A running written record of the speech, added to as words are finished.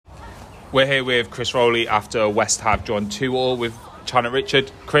We're here with Chris Rowley after West have drawn 2-2 with Charnock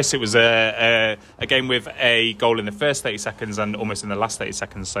Richard. Chris, it was a game with a goal in the first 30 seconds and almost in the last 30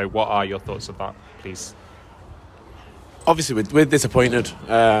 seconds. So what are your thoughts of that, please? Obviously, we're disappointed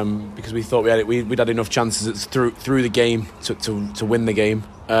because we thought we'd had enough chances through the game to win the game.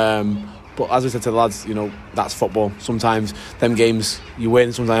 But as we said to the lads, that's football. Sometimes them games you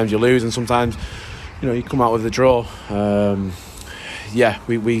win, sometimes you lose, and sometimes you come out with a draw.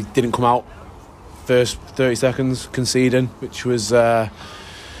 We didn't come out first 30 seconds conceding, which was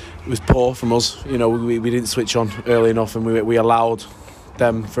poor from us. We didn't switch on early enough, and we allowed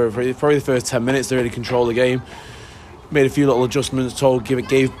them for probably the first 10 minutes to really control the game. Made a few little adjustments,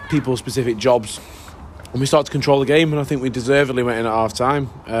 gave people specific jobs, and we started to control the game. And I think we deservedly went in at half time.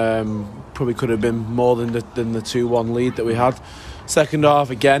 Probably could have been more than the 2-1 lead that we had. Second half,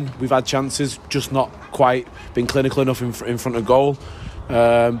 again, we've had chances, just not quite been clinical enough in front of goal.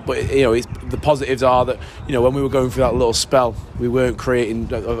 But the positives are that when we were going through that little spell, we weren't creating.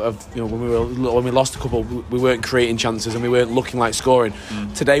 When we lost a couple, we weren't creating chances and we weren't looking like scoring.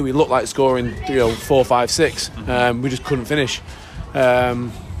 Today we looked like scoring 4, 5, 6. We just couldn't finish. But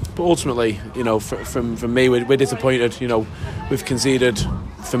ultimately, from me, we're disappointed. We've conceded,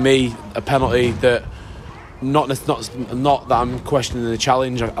 for me, a penalty that. Not that I'm questioning the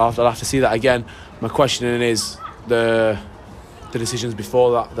challenge. I'll have to see that again. My questioning is the decisions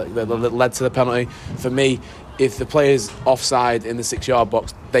before that led to the penalty. For me, if the player's offside in the 6-yard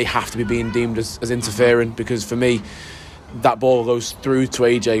box, they have to be being deemed as interfering, because for me, that ball goes through to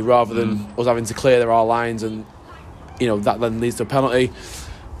AJ rather than us having to clear our lines, and that then leads to a penalty.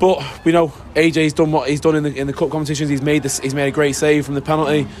 But we know AJ's done what he's done in the cup competitions. He's made a great save from the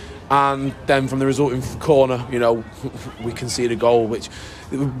penalty. And then from the resulting corner, we conceded a goal, which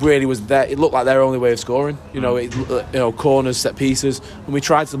really was there. It looked like their only way of scoring. Corners, set pieces, and we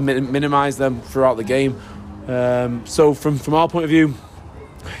tried to minimise them throughout the game. So from our point of view,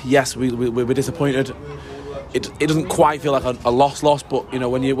 yes, we were disappointed. It doesn't quite feel like a loss, but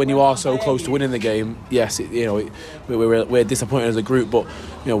when you are so close to winning the game, yes, we're disappointed as a group. But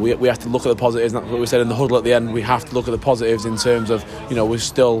we have to look at the positives. And that's what we said in the huddle at the end. We have to look at the positives in terms of we're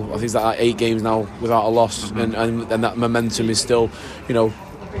still, I think it's like 8 games now without a loss, and that momentum is still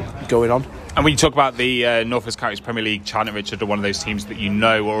going on. And when you talk about the North West Counties Premier League, Charnock Richard are one of those teams that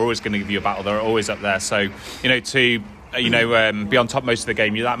are always going to give you a battle. They're always up there. So to be on top most of the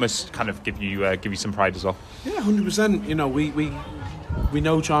game, that must kind of give you some pride as well. Yeah, 100%. We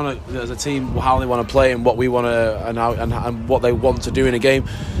know Charnock as a team, how they want to play and what we want to and what they want to do in a game.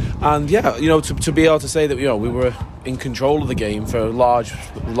 And to be able to say that we were in control of the game for large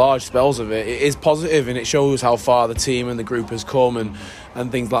spells of it is positive, and it shows how far the team and the group has come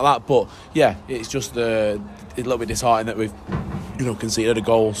and things like that. But yeah, it's just a little bit disheartening that we've conceded a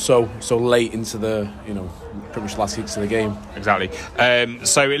goal so late into the pretty much last weeks of the game. Exactly.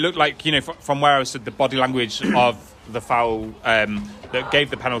 So it looked like from where I was, the body language of the foul that gave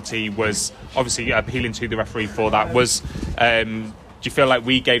the penalty was obviously appealing to the referee for that. Do you feel like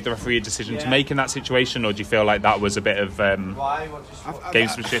we gave the referee a decision to make in that situation, or do you feel like that was a bit of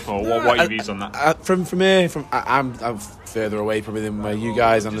gamesmanship, or what are your views on that? From here, I'm further away probably than you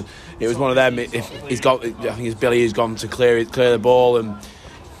guys, and it was one of them. I think it's Billy who's gone to clear the ball, and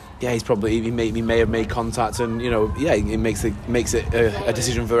yeah, he may have made contact, and it makes it a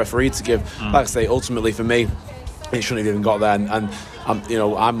decision for the referee to give. Like I say, ultimately for me, it shouldn't have even got there, and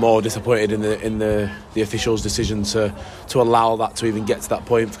I'm more disappointed in the officials' decision to allow that to even get to that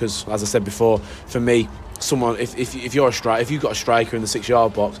point, because as I said before, for me, someone if you've got a striker in the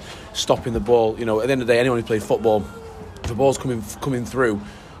 6-yard box stopping the ball, at the end of the day, anyone who's played football, if the ball's coming through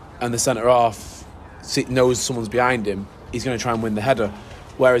and the centre half knows someone's behind him, he's going to try and win the header.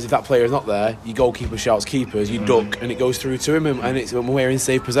 Whereas if that player is not there, your goalkeeper shouts keepers, you duck, and it goes through to him, and we're in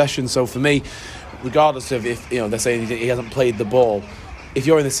safe possession. So for me, regardless of if they're saying he hasn't played the ball, if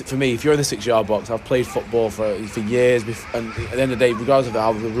you're in the 6-yard box, I've played football for years, and at the end of the day, regardless of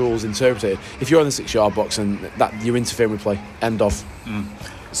how the rules interpreted, if you're in the 6-yard box and that you're interfering with play, end of.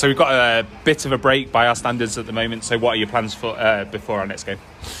 So we've got a bit of a break by our standards at the moment. So what are your plans for before our next game?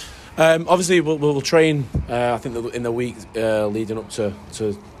 Obviously, we'll train. I think in the week leading up to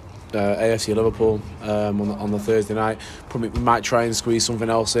AFC Liverpool on the Thursday night. Probably we might try and squeeze something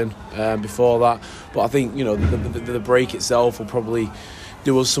else in before that. But I think the break itself will probably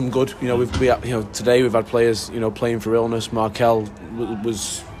do us some good. Today we've had players playing for illness. Markel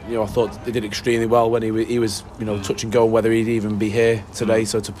was. I thought they did extremely well when he was touch and go whether he'd even be here today.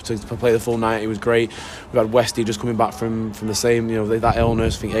 So to play the full night, it was great. We've had Westy just coming back from the same that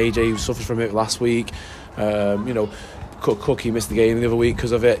illness. I think AJ suffers from it last week. Cookie missed the game the other week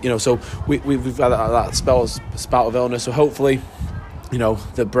because of it. So we've had that spout of illness. So hopefully,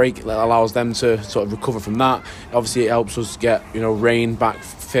 the break allows them to sort of recover from that. Obviously, it helps us get Rain back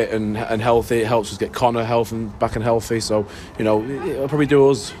fit and healthy. It helps us get Connor back and healthy. So it'll probably do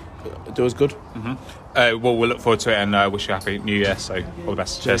us good. Well, we'll look forward to it and wish you a happy New Year. So all the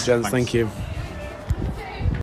best. Cheers, gents. Thank you.